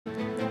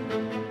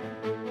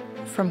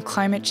From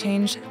climate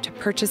change to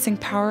purchasing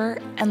power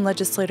and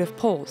legislative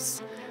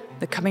polls,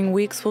 the coming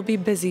weeks will be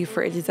busy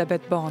for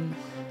Elisabeth Borne.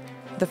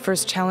 The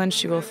first challenge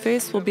she will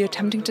face will be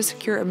attempting to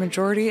secure a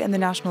majority in the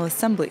National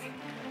Assembly.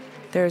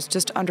 There is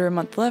just under a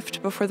month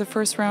left before the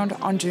first round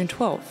on June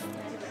 12th.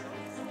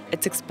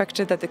 It's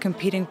expected that the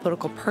competing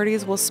political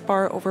parties will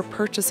spar over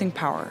purchasing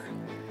power,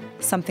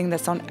 something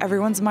that's on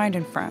everyone's mind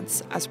in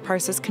France as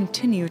prices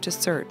continue to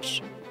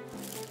surge.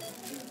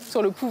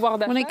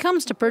 When it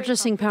comes to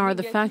purchasing power,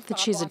 the fact that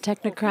she's a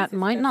technocrat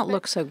might not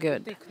look so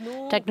good.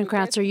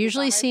 Technocrats are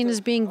usually seen as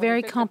being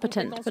very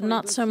competent, but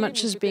not so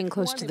much as being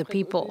close to the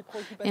people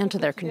and to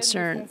their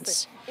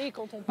concerns.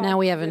 Now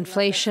we have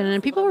inflation,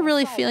 and people are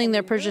really feeling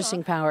their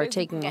purchasing power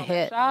taking a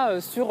hit.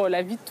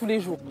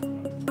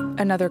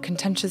 Another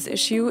contentious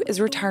issue is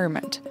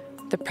retirement.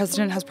 The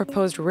president has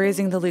proposed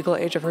raising the legal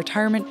age of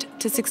retirement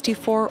to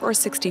 64 or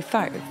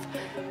 65.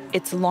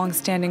 It's a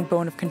long-standing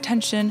bone of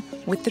contention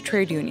with the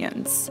trade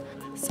unions,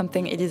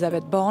 something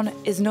Elisabeth Borne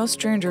is no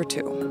stranger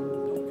to.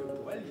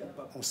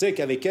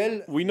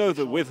 We know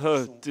that with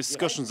her,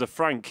 discussions are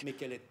frank,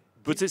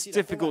 but it's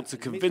difficult to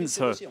convince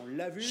her.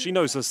 She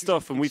knows her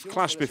stuff, and we've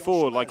clashed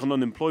before, like on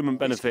unemployment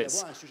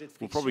benefits.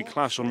 We'll probably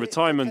clash on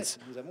retirement.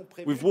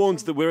 We've warned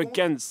that we're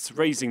against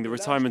raising the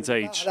retirement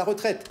age.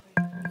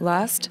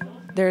 Last,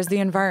 there's the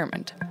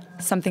environment,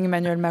 something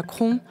Emmanuel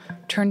Macron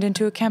turned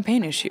into a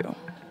campaign issue.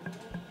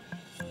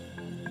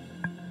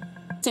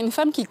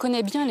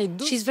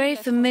 She's very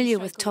familiar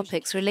with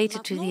topics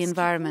related to the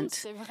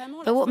environment.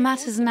 But what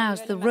matters now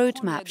is the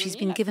roadmap she's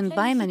been given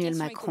by Emmanuel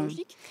Macron.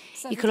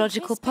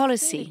 Ecological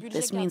policy,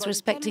 this means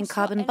respecting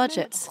carbon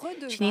budgets.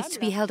 She needs to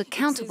be held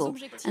accountable,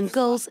 and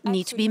goals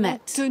need to be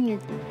met.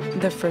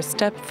 The first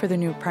step for the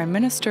new prime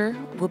minister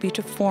will be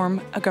to form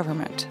a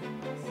government.